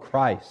follow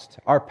Christ.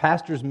 Our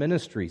pastor's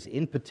ministries,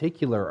 in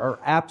particular, are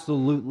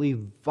absolutely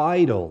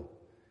vital.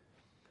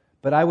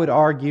 But I would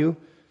argue,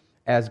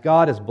 as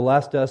God has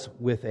blessed us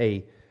with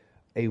a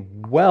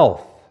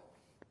wealth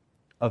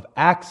of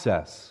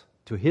access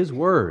to His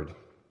Word,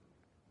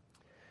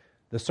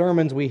 the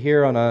sermons we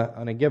hear on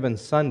a given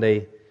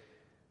Sunday,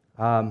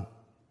 they're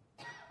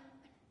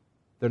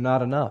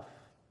not enough.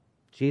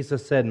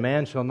 Jesus said,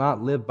 "Man shall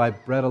not live by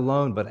bread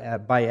alone,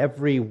 but by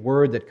every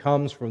word that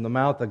comes from the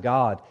mouth of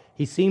God."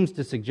 He seems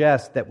to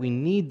suggest that we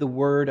need the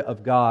Word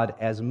of God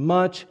as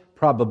much,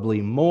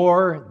 probably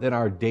more, than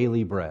our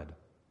daily bread.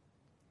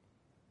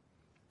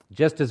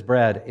 Just as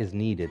bread is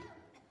needed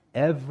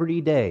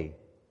every day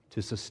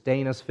to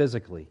sustain us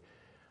physically,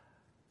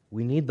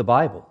 we need the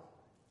Bible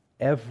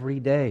every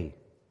day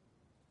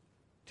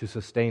to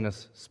sustain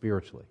us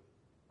spiritually.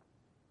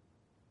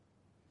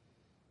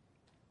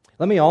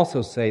 Let me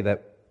also say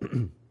that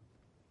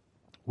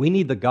we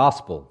need the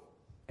gospel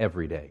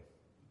every day.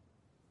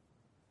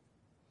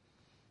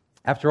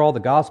 After all, the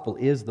gospel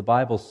is the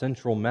Bible's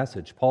central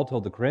message. Paul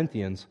told the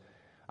Corinthians,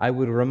 "I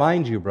would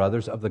remind you,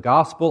 brothers, of the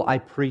gospel I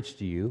preached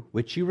to you,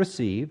 which you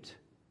received,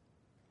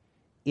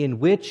 in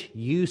which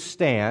you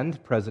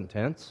stand," present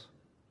tense,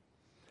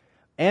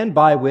 "and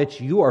by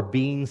which you are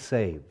being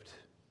saved,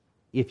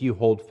 if you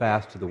hold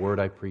fast to the word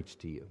I preached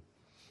to you."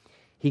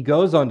 He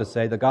goes on to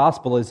say the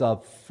gospel is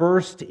of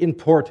first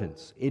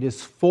importance. It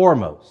is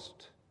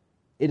foremost.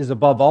 It is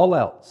above all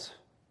else.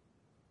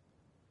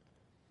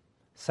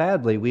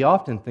 Sadly, we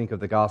often think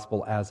of the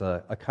gospel as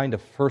a kind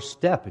of first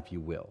step, if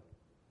you will,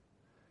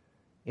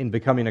 in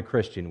becoming a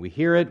Christian. We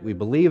hear it, we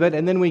believe it,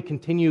 and then we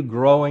continue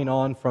growing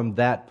on from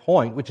that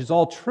point, which is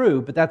all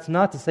true, but that's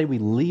not to say we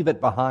leave it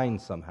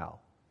behind somehow,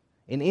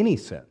 in any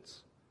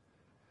sense.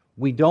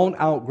 We don't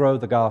outgrow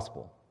the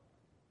gospel.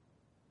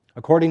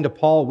 According to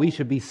Paul, we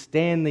should be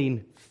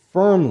standing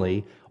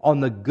firmly on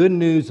the good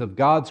news of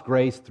God's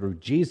grace through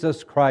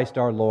Jesus Christ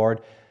our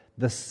Lord,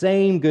 the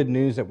same good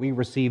news that we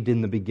received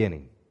in the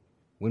beginning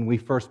when we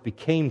first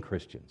became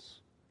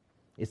Christians.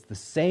 It's the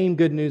same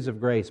good news of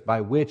grace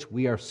by which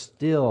we are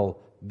still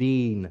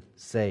being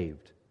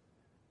saved.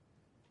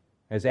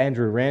 As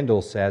Andrew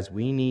Randall says,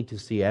 we need to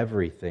see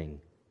everything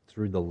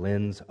through the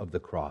lens of the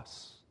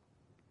cross.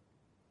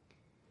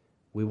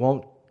 We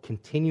won't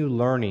continue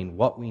learning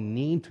what we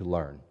need to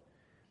learn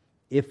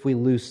if we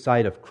lose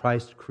sight of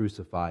Christ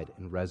crucified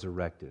and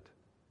resurrected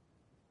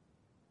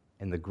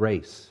and the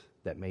grace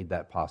that made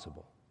that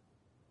possible.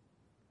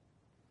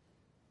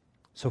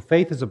 So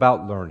faith is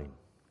about learning.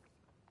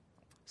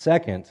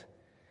 Second,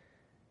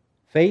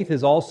 faith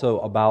is also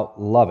about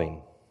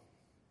loving.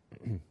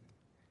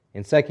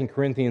 In 2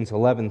 Corinthians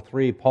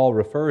 11:3, Paul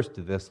refers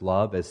to this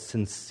love as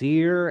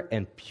sincere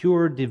and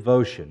pure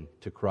devotion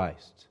to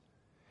Christ.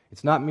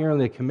 It's not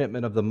merely a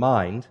commitment of the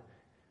mind,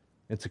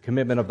 it's a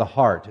commitment of the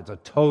heart. It's a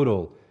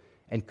total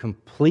and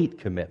complete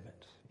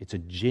commitment. It's a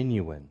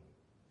genuine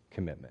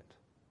commitment.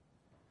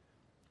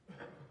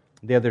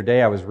 The other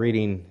day I was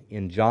reading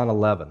in John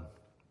 11,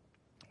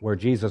 where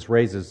Jesus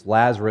raises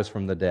Lazarus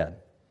from the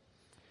dead.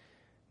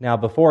 Now,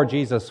 before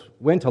Jesus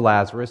went to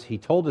Lazarus, he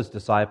told his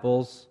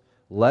disciples,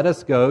 "Let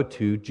us go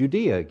to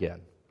Judea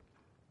again."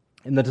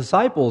 And the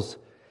disciples,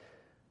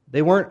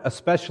 they weren't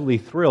especially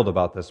thrilled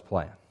about this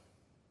plan.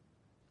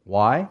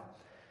 Why?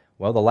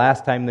 Well, the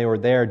last time they were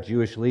there,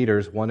 Jewish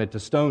leaders wanted to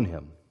stone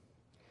him.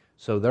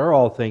 So they're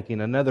all thinking,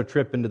 another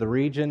trip into the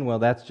region, well,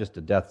 that's just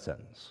a death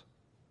sentence.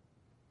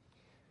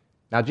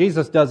 Now,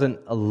 Jesus doesn't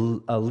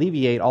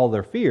alleviate all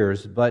their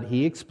fears, but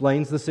he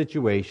explains the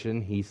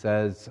situation. He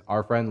says,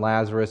 "Our friend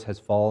Lazarus has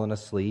fallen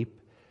asleep,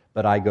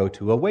 but I go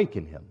to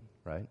awaken him,"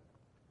 right?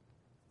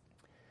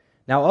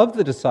 Now, of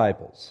the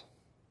disciples,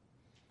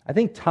 I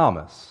think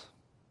Thomas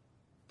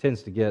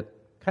tends to get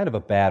kind of a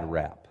bad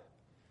rap.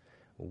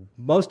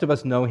 Most of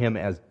us know him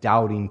as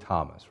Doubting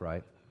Thomas,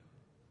 right?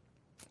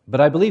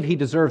 But I believe he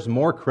deserves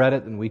more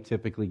credit than we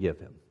typically give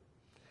him.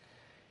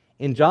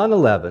 In John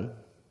 11,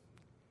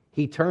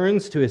 he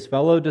turns to his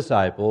fellow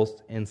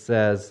disciples and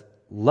says,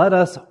 "Let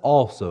us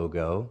also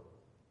go,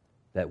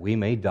 that we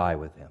may die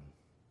with him."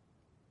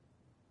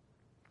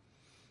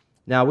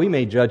 Now, we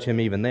may judge him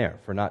even there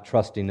for not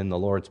trusting in the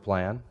Lord's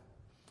plan,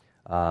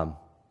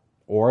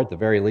 or at the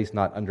very least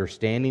not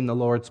understanding the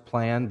Lord's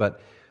plan, but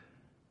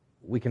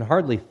we can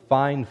hardly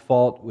find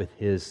fault with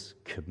his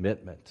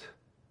commitment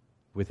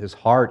with his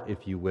heart,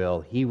 if you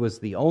will. He was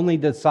the only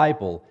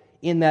disciple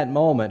in that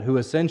moment who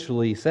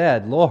essentially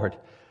said, Lord,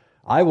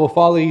 I will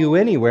follow you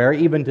anywhere,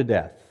 even to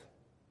death.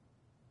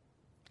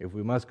 If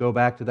we must go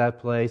back to that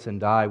place and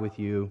die with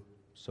you,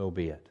 so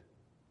be it.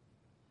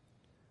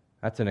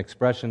 That's an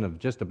expression of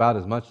just about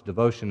as much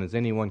devotion as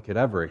anyone could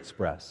ever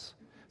express.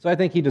 So I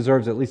think he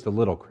deserves at least a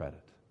little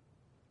credit.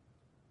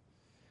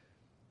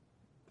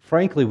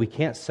 Frankly, we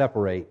can't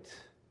separate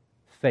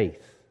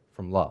faith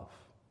from love.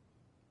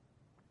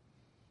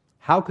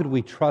 How could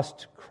we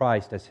trust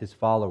Christ as his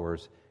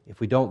followers if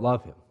we don't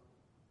love him?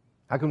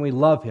 How can we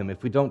love him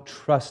if we don't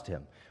trust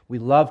him? We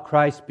love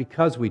Christ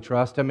because we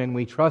trust him, and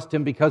we trust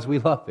him because we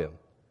love him.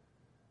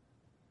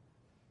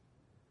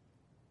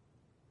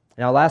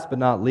 Now, last but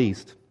not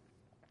least,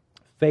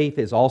 faith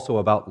is also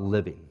about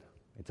living.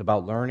 It's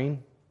about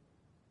learning,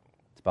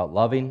 it's about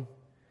loving,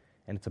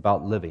 and it's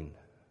about living.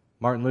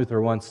 Martin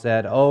Luther once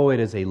said, "Oh, it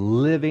is a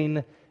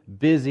living,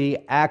 busy,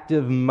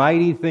 active,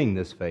 mighty thing,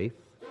 this faith."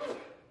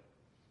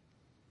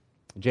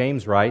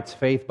 James writes,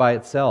 "Faith by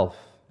itself,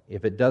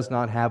 if it does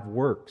not have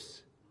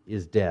works,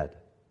 is dead."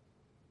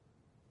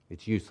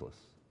 It's useless.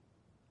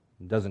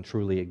 It doesn't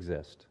truly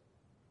exist.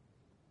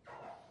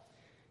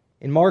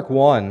 In Mark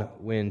 1,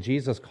 when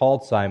Jesus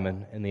called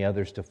Simon and the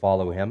others to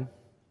follow him,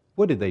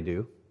 what did they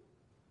do?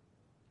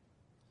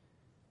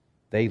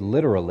 They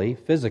literally,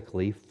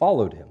 physically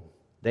followed him.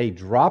 They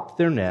dropped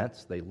their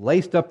nets, they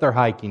laced up their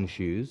hiking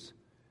shoes,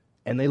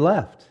 and they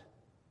left.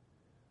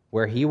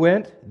 Where he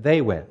went,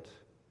 they went.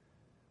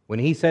 When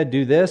he said,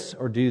 do this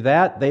or do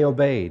that, they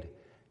obeyed.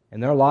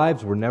 And their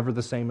lives were never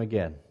the same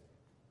again.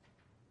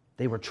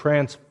 They were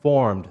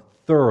transformed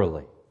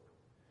thoroughly.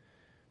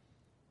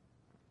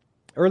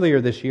 Earlier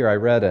this year, I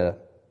read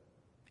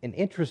an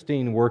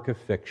interesting work of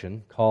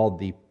fiction called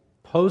The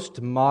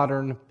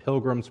Postmodern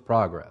Pilgrim's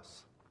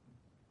Progress.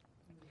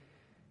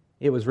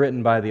 It was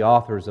written by the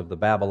authors of the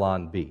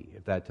Babylon Bee,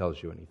 if that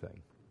tells you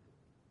anything.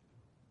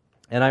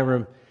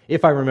 And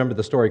if I remember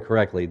the story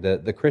correctly,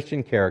 the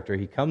Christian character,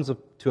 he comes up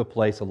to a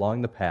place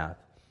along the path.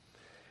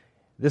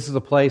 This is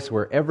a place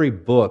where every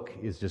book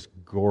is just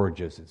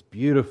gorgeous. It's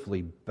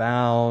beautifully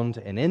bound.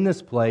 And in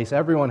this place,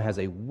 everyone has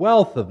a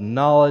wealth of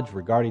knowledge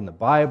regarding the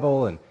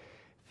Bible and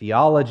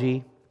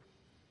theology.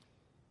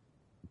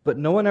 But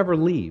no one ever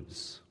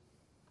leaves.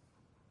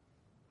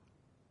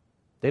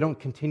 They don't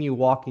continue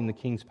walking the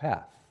king's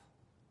path.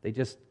 They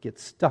just get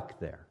stuck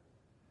there.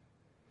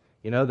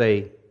 You know,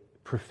 they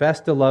profess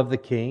to love the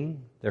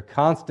king. They're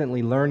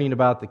constantly learning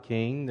about the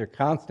king. They're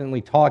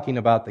constantly talking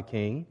about the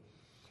king.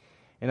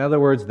 In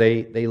other words,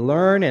 they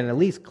learn and at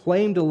least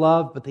claim to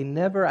love, but they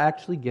never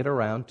actually get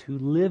around to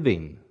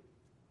living.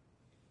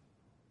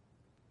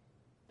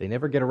 They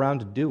never get around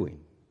to doing.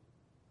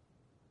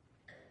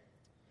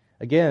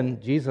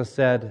 Again, Jesus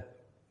said,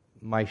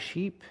 "My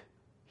sheep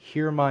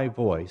hear my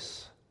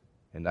voice,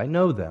 and I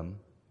know them,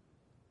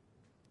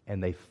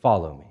 and they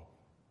follow me."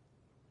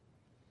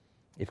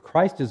 If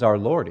Christ is our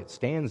Lord, it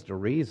stands to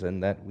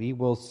reason that we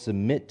will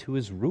submit to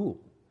his rule.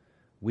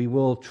 We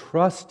will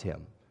trust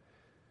him.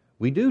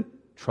 We do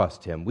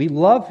trust him. We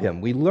love him.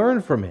 We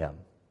learn from him.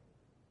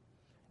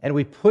 And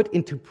we put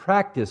into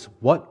practice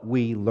what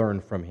we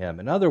learn from him.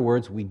 In other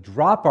words, we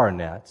drop our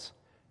nets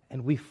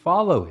and we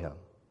follow him.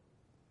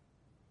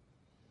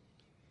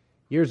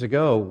 Years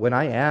ago, when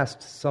I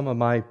asked some of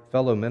my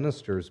fellow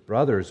ministers,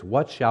 brothers,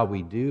 what shall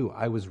we do?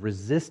 I was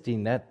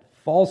resisting that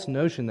false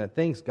notion that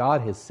thinks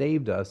God has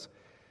saved us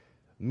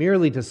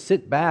merely to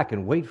sit back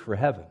and wait for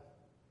heaven.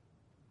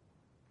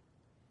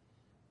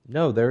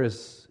 No, there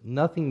is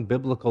nothing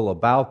biblical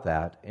about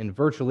that, and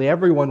virtually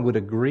everyone would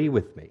agree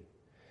with me.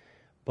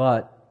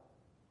 But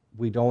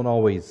we don't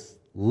always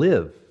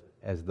live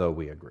as though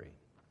we agree,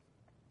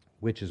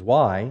 which is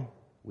why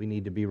we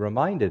need to be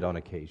reminded on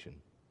occasion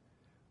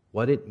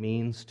what it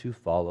means to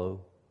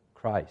follow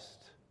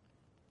Christ.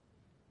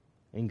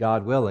 And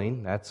God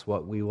willing, that's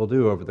what we will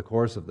do over the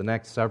course of the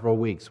next several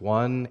weeks.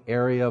 One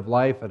area of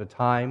life at a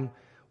time.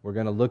 We're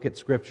going to look at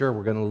Scripture.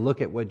 We're going to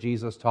look at what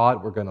Jesus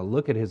taught. We're going to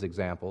look at his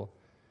example.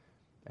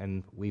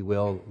 And we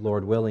will,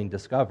 Lord willing,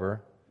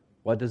 discover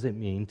what does it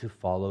mean to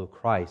follow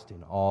Christ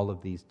in all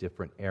of these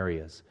different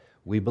areas.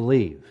 We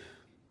believe.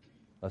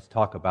 Let's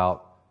talk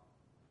about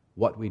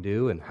what we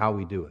do and how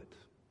we do it.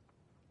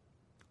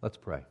 Let's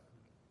pray.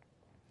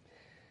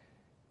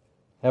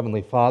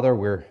 Heavenly Father,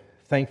 we're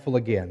thankful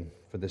again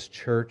for this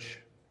church,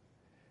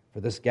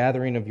 for this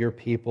gathering of your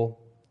people,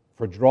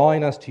 for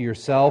drawing us to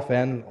yourself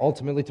and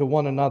ultimately to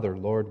one another.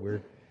 Lord,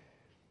 we're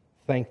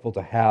thankful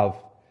to have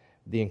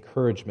the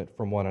encouragement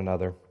from one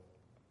another.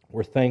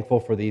 We're thankful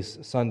for these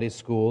Sunday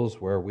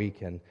schools where we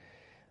can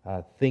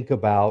think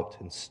about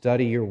and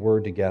study your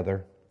word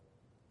together.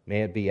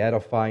 May it be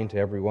edifying to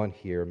everyone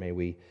here. May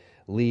we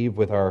leave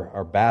with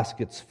our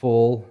baskets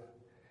full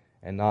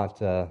and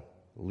not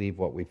leave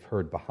what we've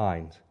heard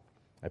behind.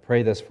 I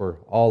pray this for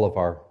all of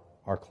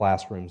our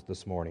classrooms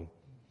this morning.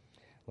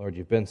 Lord,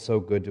 you've been so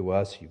good to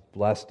us. You've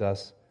blessed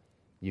us.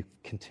 You've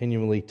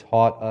continually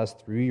taught us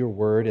through your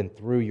word and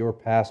through your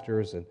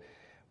pastors, and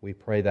we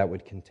pray that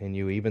would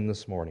continue even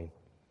this morning.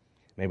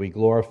 May we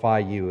glorify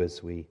you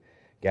as we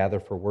gather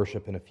for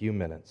worship in a few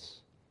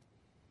minutes.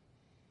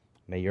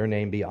 May your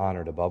name be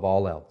honored above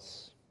all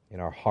else in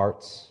our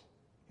hearts,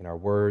 in our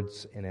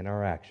words, and in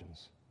our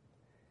actions.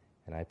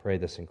 And I pray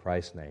this in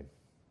Christ's name.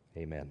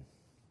 Amen.